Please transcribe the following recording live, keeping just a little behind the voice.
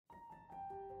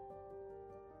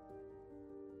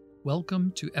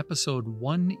Welcome to episode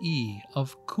 1E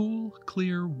of Cool,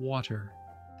 Clear Water,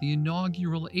 the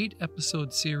inaugural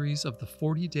 8-episode series of the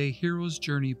 40-Day Hero's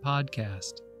Journey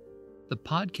podcast. The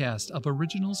podcast of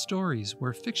original stories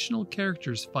where fictional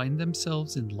characters find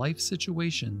themselves in life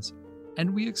situations,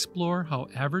 and we explore how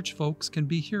average folks can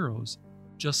be heroes,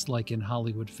 just like in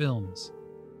Hollywood films.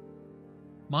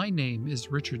 My name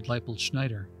is Richard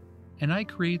Leipel-Schneider, and I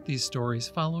create these stories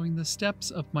following the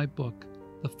steps of my book,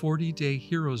 The 40-Day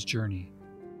Hero's Journey.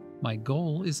 My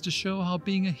goal is to show how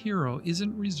being a hero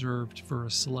isn't reserved for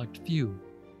a select few.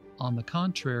 On the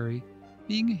contrary,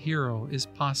 being a hero is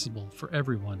possible for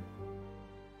everyone.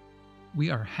 We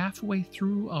are halfway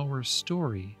through our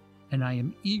story, and I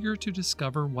am eager to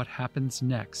discover what happens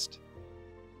next.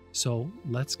 So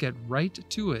let's get right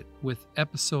to it with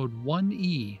episode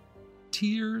 1E,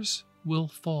 Tears Will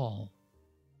Fall.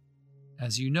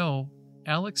 As you know,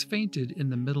 Alex fainted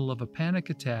in the middle of a panic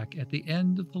attack at the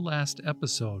end of the last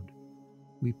episode.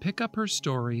 We pick up her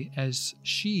story as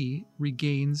she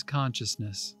regains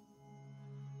consciousness.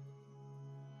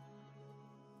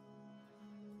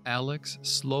 Alex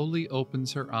slowly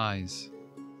opens her eyes.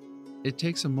 It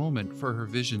takes a moment for her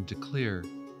vision to clear,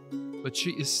 but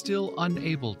she is still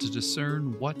unable to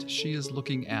discern what she is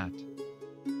looking at.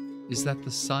 Is that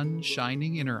the sun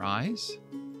shining in her eyes?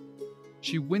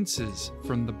 She winces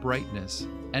from the brightness,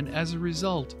 and as a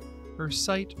result, her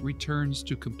sight returns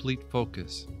to complete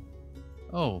focus.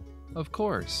 Oh, of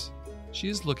course, she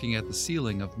is looking at the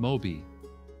ceiling of Moby.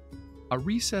 A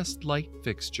recessed light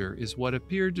fixture is what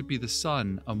appeared to be the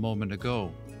sun a moment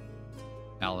ago.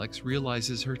 Alex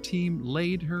realizes her team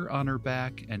laid her on her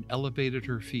back and elevated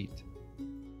her feet.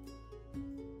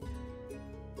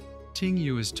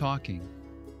 Ting-Yu is talking.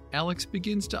 Alex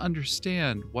begins to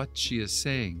understand what she is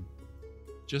saying.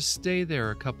 Just stay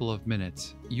there a couple of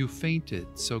minutes. You fainted,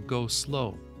 so go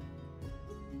slow.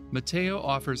 Mateo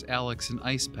offers Alex an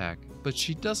ice pack, but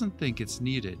she doesn't think it's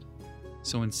needed.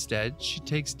 So instead, she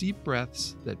takes deep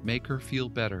breaths that make her feel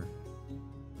better.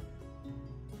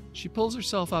 She pulls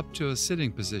herself up to a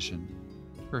sitting position.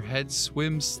 Her head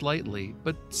swims slightly,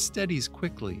 but steadies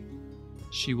quickly.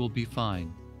 She will be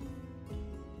fine.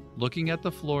 Looking at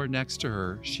the floor next to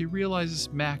her, she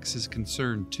realizes Max is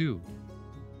concerned too.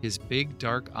 His big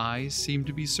dark eyes seem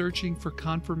to be searching for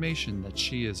confirmation that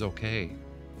she is okay.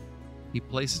 He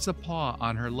places a paw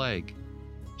on her leg.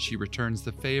 She returns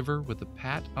the favor with a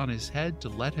pat on his head to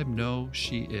let him know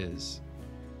she is.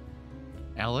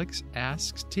 Alex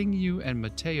asks Ting-Yu and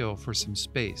Mateo for some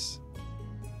space.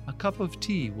 A cup of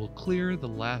tea will clear the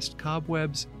last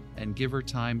cobwebs and give her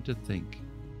time to think.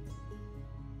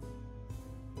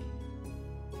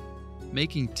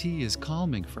 Making tea is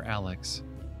calming for Alex.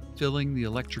 Filling the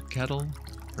electric kettle,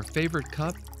 her favorite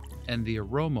cup, and the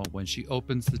aroma when she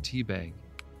opens the tea bag.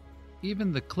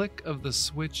 Even the click of the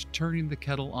switch turning the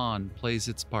kettle on plays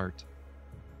its part.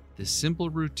 This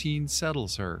simple routine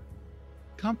settles her,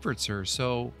 comforts her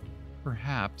so,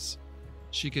 perhaps,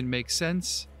 she can make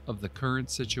sense of the current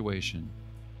situation.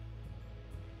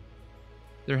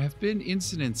 There have been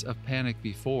incidents of panic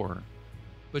before,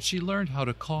 but she learned how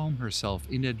to calm herself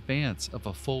in advance of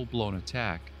a full-blown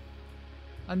attack.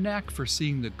 A knack for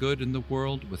seeing the good in the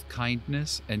world with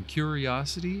kindness and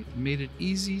curiosity made it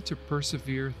easy to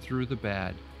persevere through the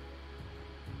bad.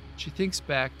 She thinks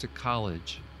back to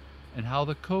college and how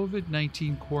the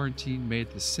COVID-19 quarantine made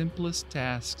the simplest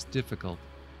tasks difficult.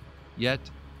 Yet,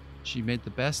 she made the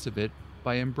best of it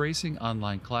by embracing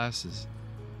online classes.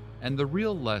 And the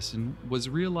real lesson was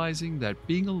realizing that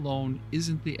being alone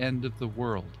isn't the end of the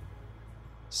world.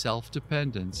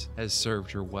 Self-dependence has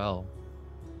served her well.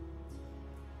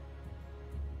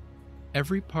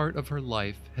 Every part of her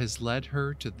life has led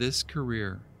her to this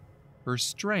career. Her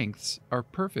strengths are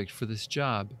perfect for this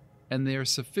job, and they are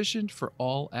sufficient for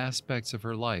all aspects of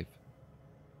her life.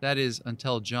 That is,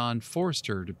 until John forced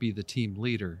her to be the team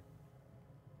leader.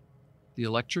 The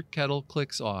electric kettle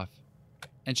clicks off,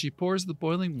 and she pours the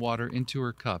boiling water into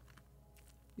her cup.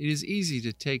 It is easy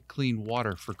to take clean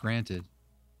water for granted.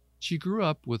 She grew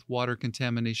up with water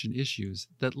contamination issues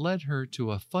that led her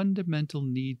to a fundamental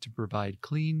need to provide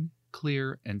clean,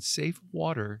 clear, and safe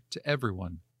water to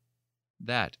everyone.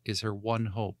 That is her one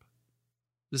hope.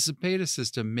 The Cepeda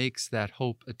system makes that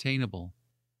hope attainable.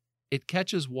 It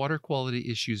catches water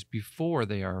quality issues before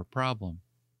they are a problem.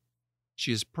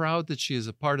 She is proud that she is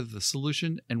a part of the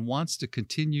solution and wants to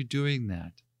continue doing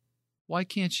that. Why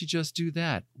can't she just do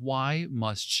that? Why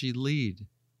must she lead?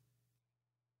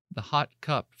 The hot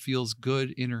cup feels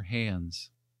good in her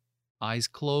hands. Eyes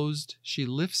closed, she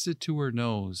lifts it to her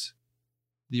nose.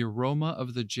 The aroma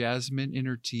of the jasmine in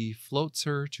her tea floats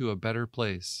her to a better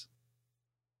place.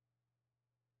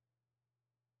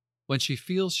 When she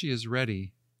feels she is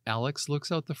ready, Alex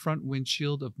looks out the front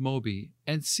windshield of Moby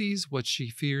and sees what she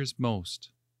fears most.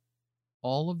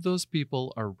 All of those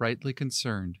people are rightly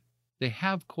concerned. They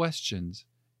have questions,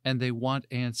 and they want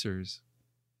answers.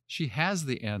 She has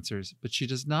the answers, but she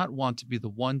does not want to be the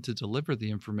one to deliver the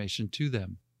information to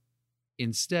them.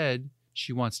 Instead,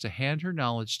 she wants to hand her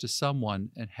knowledge to someone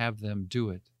and have them do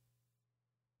it.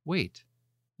 Wait,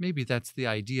 maybe that's the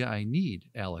idea I need,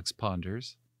 Alex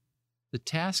ponders. The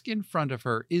task in front of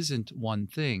her isn't one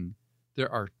thing.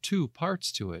 There are two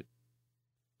parts to it.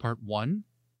 Part 1,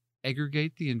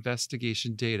 aggregate the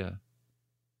investigation data.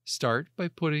 Start by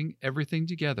putting everything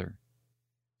together.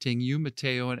 Tingyu,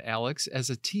 Mateo, and Alex as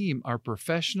a team are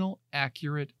professional,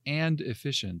 accurate, and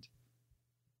efficient.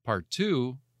 Part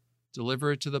 2,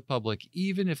 deliver it to the public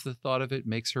even if the thought of it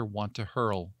makes her want to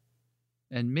hurl.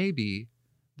 And maybe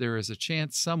there is a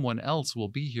chance someone else will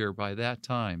be here by that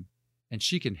time, and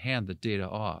she can hand the data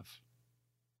off.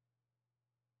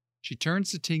 She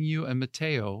turns to Tingyu and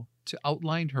Mateo to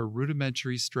outline her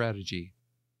rudimentary strategy.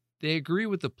 They agree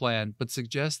with the plan, but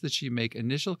suggest that she make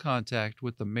initial contact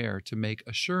with the mayor to make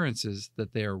assurances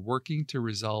that they are working to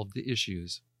resolve the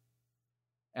issues.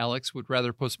 Alex would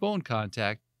rather postpone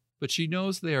contact, but she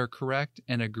knows they are correct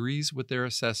and agrees with their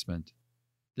assessment.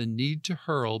 The need to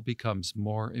hurl becomes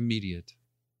more immediate.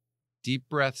 Deep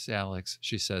breaths, Alex,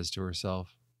 she says to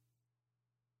herself.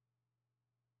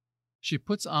 She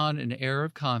puts on an air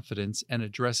of confidence and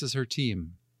addresses her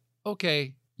team.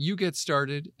 Okay, you get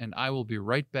started, and I will be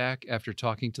right back after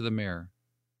talking to the mayor.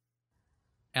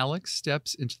 Alex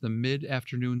steps into the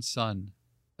mid-afternoon sun.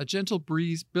 A gentle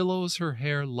breeze billows her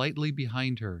hair lightly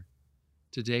behind her.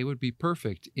 Today would be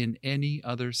perfect in any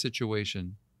other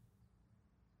situation.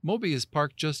 Moby is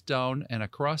parked just down and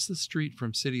across the street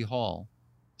from City Hall,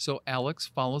 so Alex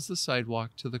follows the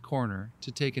sidewalk to the corner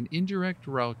to take an indirect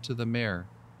route to the mayor,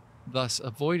 thus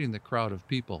avoiding the crowd of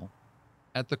people.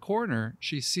 At the corner,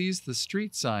 she sees the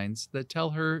street signs that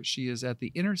tell her she is at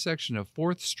the intersection of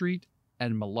 4th Street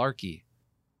and Malarkey.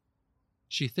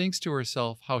 She thinks to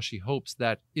herself how she hopes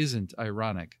that isn't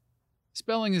ironic.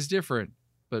 Spelling is different,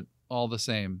 but all the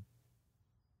same.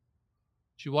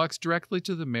 She walks directly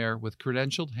to the mayor with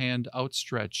credentialed hand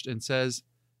outstretched and says,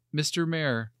 "Mr.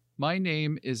 Mayor, my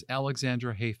name is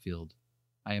Alexandra Hayfield.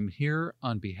 I am here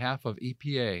on behalf of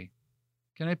EPA.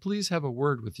 Can I please have a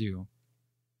word with you?"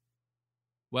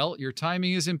 "Well, your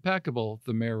timing is impeccable,"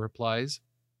 the mayor replies.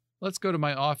 "Let's go to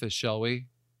my office, shall we?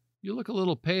 You look a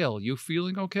little pale. You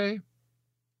feeling okay?"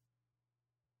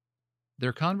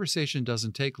 Their conversation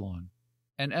doesn't take long,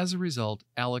 and as a result,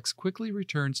 Alex quickly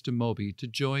returns to Moby to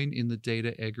join in the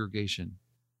data aggregation.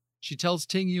 She tells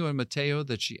Tingyu and Mateo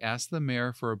that she asked the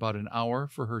mayor for about an hour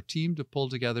for her team to pull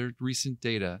together recent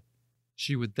data.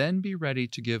 She would then be ready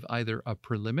to give either a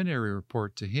preliminary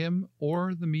report to him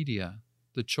or the media.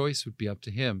 The choice would be up to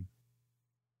him.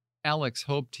 Alex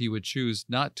hoped he would choose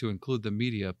not to include the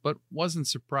media, but wasn't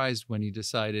surprised when he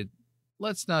decided,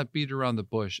 let's not beat around the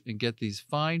bush and get these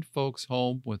fine folks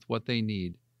home with what they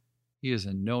need. He is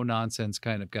a no-nonsense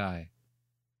kind of guy.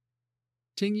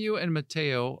 Tingyu and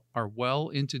Mateo are well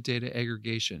into data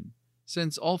aggregation.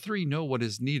 Since all three know what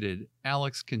is needed,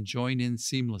 Alex can join in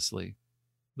seamlessly.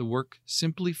 The work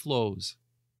simply flows,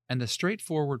 and the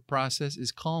straightforward process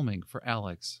is calming for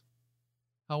Alex.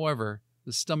 However,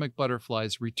 the stomach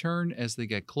butterflies return as they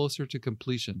get closer to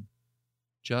completion.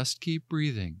 Just keep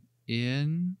breathing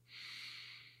in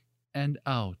and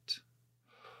out.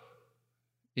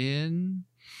 In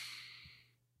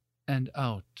and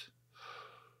out.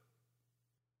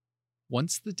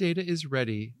 Once the data is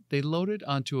ready, they load it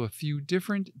onto a few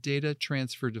different data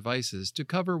transfer devices to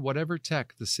cover whatever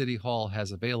tech the City Hall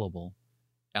has available.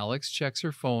 Alex checks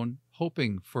her phone,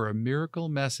 hoping for a miracle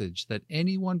message that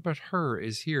anyone but her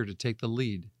is here to take the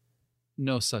lead.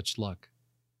 No such luck.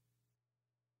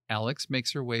 Alex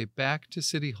makes her way back to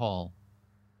City Hall.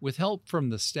 With help from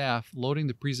the staff loading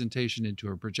the presentation into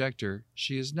a projector,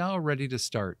 she is now ready to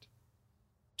start.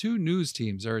 2 news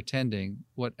teams are attending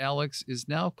what Alex is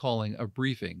now calling a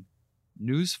briefing.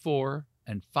 News 4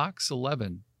 and Fox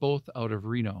 11, both out of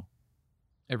Reno.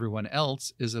 Everyone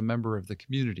else is a member of the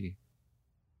community.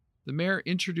 The mayor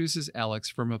introduces Alex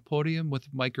from a podium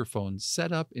with microphones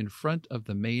set up in front of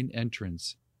the main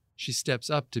entrance. She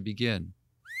steps up to begin.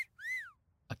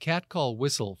 A catcall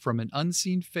whistle from an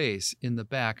unseen face in the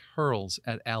back hurls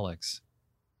at Alex.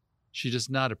 She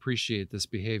does not appreciate this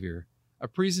behavior. A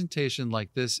presentation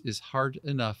like this is hard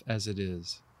enough as it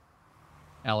is.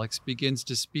 Alex begins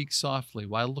to speak softly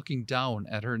while looking down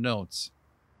at her notes.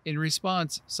 In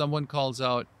response, someone calls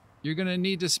out, "You're going to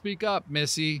need to speak up,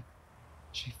 Missy."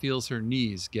 She feels her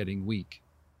knees getting weak.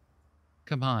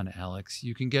 Come on, Alex,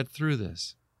 you can get through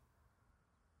this.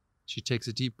 She takes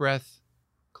a deep breath,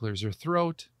 clears her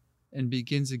throat, and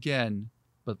begins again,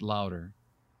 but louder.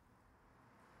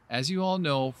 As you all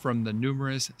know from the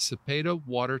numerous Cepeda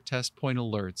water test point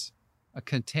alerts, a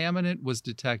contaminant was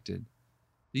detected.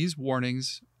 These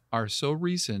warnings are so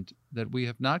recent that we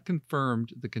have not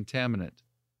confirmed the contaminant.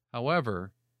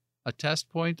 However, a test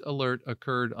point alert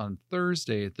occurred on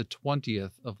Thursday, the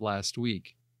 20th of last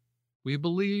week. We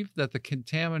believe that the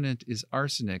contaminant is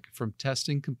arsenic from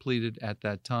testing completed at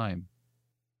that time.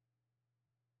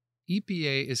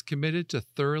 EPA is committed to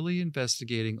thoroughly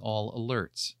investigating all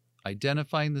alerts,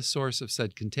 identifying the source of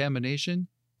said contamination,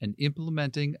 and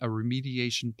implementing a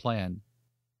remediation plan.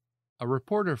 A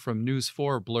reporter from News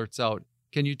 4 blurts out,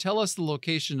 "Can you tell us the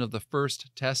location of the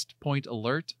first test point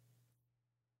alert?"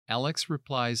 Alex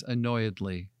replies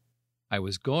annoyedly, "I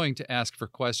was going to ask for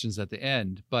questions at the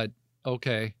end, but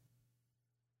okay."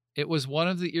 It was one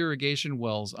of the irrigation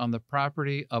wells on the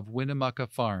property of Winnemucca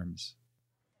Farms.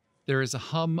 There is a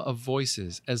hum of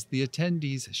voices as the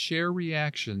attendees share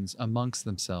reactions amongst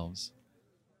themselves.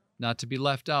 Not to be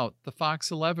left out, the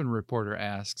Fox 11 reporter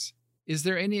asks, "Is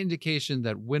there any indication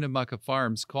that Winnemucca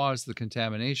Farms caused the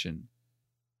contamination?"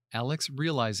 Alex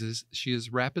realizes she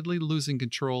is rapidly losing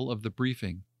control of the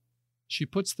briefing. She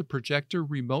puts the projector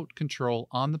remote control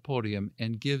on the podium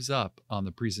and gives up on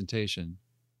the presentation.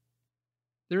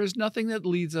 There is nothing that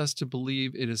leads us to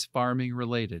believe it is farming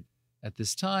related. At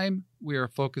this time, we are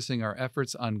focusing our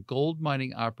efforts on gold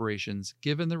mining operations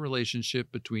given the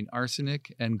relationship between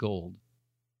arsenic and gold.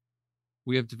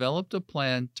 We have developed a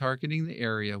plan targeting the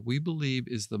area we believe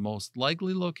is the most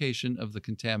likely location of the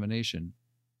contamination.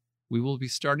 We will be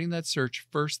starting that search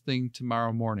first thing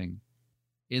tomorrow morning.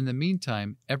 In the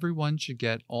meantime, everyone should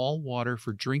get all water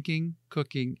for drinking,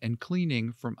 cooking, and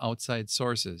cleaning from outside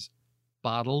sources.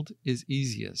 Bottled is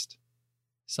easiest.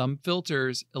 Some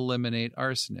filters eliminate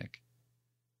arsenic.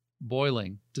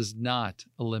 Boiling does not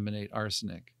eliminate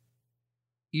arsenic.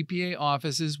 EPA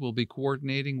offices will be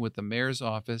coordinating with the mayor's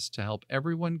office to help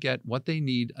everyone get what they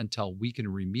need until we can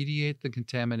remediate the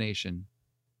contamination.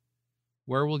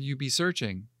 "Where will you be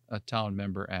searching?" a town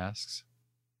member asks.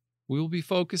 "We will be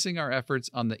focusing our efforts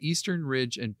on the eastern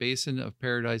ridge and basin of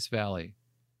Paradise Valley."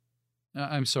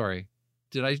 I'm sorry,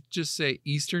 did I just say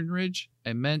eastern ridge?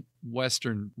 I meant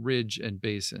western ridge and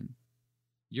basin.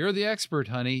 "You're the expert,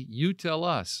 honey. You tell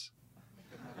us."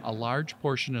 A large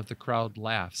portion of the crowd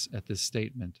laughs at this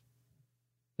statement.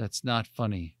 That's not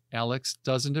funny. Alex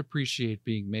doesn't appreciate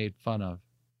being made fun of.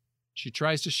 She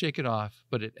tries to shake it off,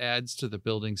 but it adds to the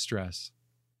building stress.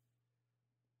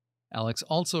 Alex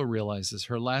also realizes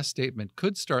her last statement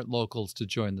could start locals to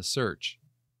join the search.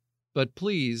 "But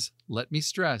please, let me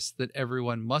stress that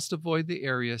everyone must avoid the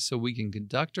area so we can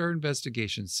conduct our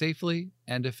investigation safely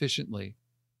and efficiently.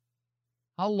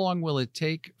 How long will it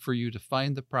take for you to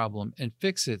find the problem and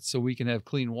fix it so we can have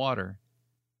clean water?"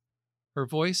 Her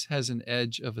voice has an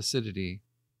edge of acidity.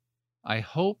 "I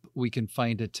hope we can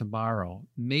find it tomorrow,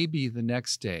 maybe the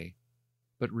next day,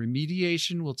 but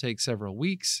remediation will take several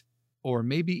weeks or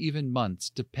maybe even months,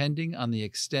 depending on the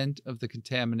extent of the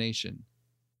contamination."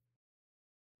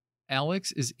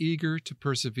 Alex is eager to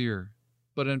persevere,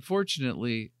 but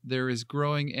unfortunately, there is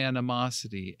growing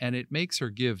animosity and it makes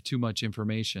her give too much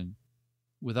information.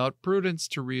 Without prudence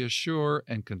to reassure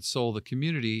and console the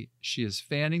community, she is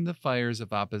fanning the fires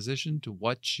of opposition to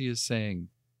what she is saying.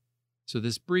 So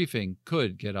this briefing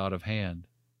could get out of hand.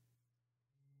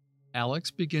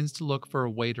 Alex begins to look for a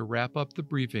way to wrap up the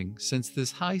briefing since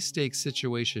this high-stakes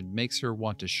situation makes her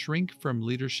want to shrink from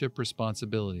leadership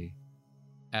responsibility.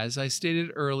 As I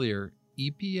stated earlier,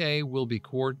 EPA will be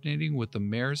coordinating with the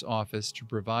mayor's office to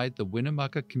provide the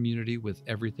Winnemucca community with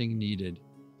everything needed.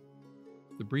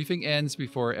 The briefing ends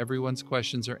before everyone's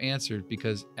questions are answered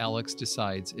because Alex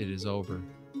decides it is over.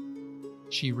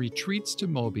 She retreats to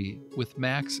Moby with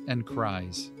Max and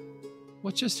cries,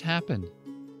 "What just happened?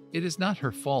 It is not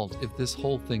her fault if this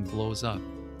whole thing blows up.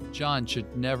 John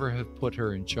should never have put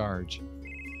her in charge."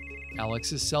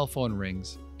 Alex's cell phone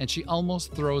rings, and she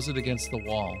almost throws it against the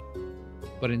wall.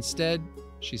 But instead,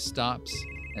 she stops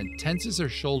and tenses her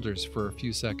shoulders for a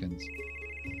few seconds.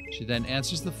 She then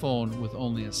answers the phone with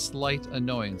only a slight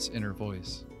annoyance in her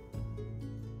voice.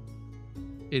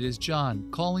 It is John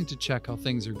calling to check how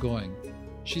things are going.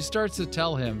 She starts to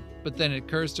tell him, but then it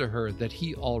occurs to her that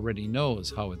he already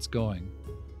knows how it's going.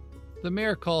 "The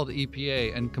mayor called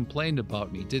EPA and complained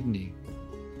about me, didn't he?"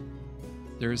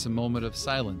 There is a moment of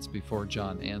silence before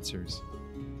John answers.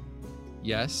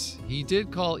 "Yes, he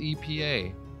did call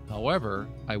EPA. However,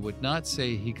 I would not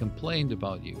say he complained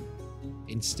about you.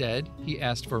 Instead, he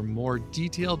asked for more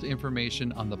detailed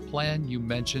information on the plan you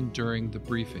mentioned during the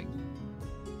briefing.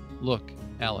 Look,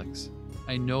 Alex,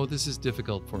 I know this is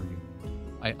difficult for you.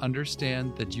 I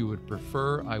understand that you would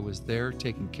prefer I was there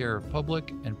taking care of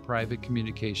public and private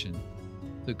communication.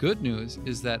 The good news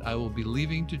is that I will be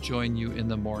leaving to join you in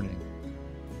the morning.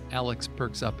 Alex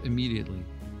perks up immediately.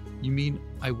 You mean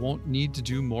I won't need to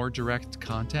do more direct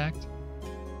contact?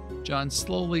 John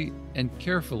slowly and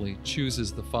carefully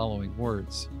chooses the following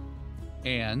words.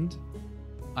 And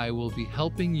I will be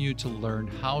helping you to learn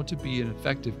how to be an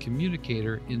effective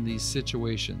communicator in these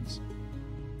situations.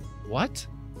 What?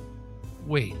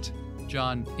 Wait,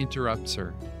 John interrupts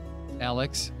her.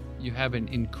 Alex, you have an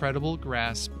incredible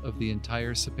grasp of the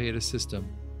entire Cepeda system.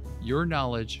 Your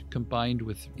knowledge, combined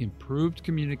with improved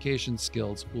communication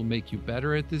skills, will make you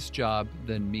better at this job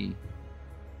than me.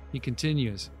 He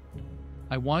continues,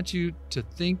 I want you to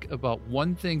think about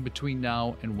one thing between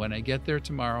now and when I get there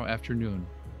tomorrow afternoon.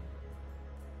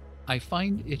 I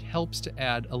find it helps to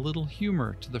add a little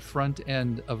humor to the front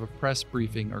end of a press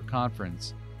briefing or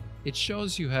conference. It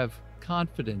shows you have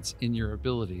confidence in your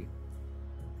ability.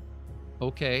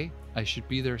 Okay, I should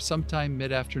be there sometime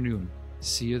mid-afternoon.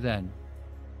 See you then.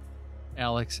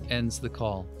 Alex ends the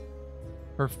call.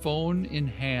 Her phone in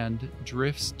hand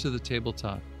drifts to the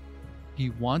tabletop.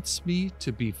 He wants me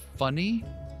to be funny?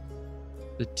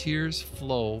 The tears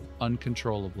flow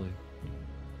uncontrollably.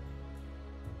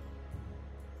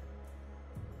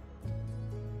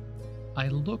 I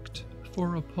looked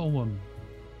for a poem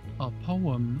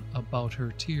about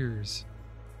her tears,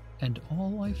 and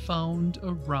all I found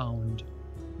around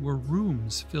were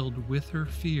rooms filled with her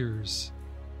fears.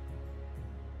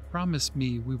 Promise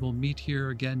me we will meet here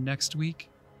again next week.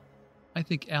 I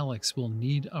think Alex will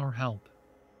need our help.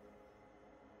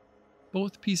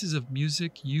 Both pieces of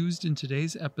music used in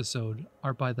today's episode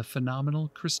are by the phenomenal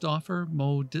Christopher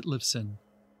Mo Ditlevson.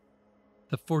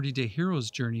 The 40-Day Hero's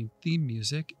Journey theme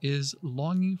music is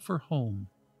Longing for Home,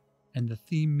 and the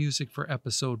theme music for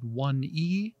episode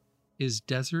 1E is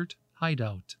Desert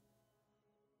Hideout.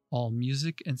 All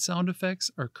music and sound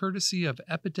effects are courtesy of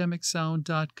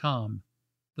epidemicsound.com,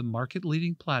 the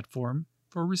market-leading platform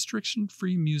for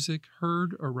restriction-free music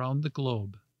heard around the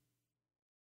globe.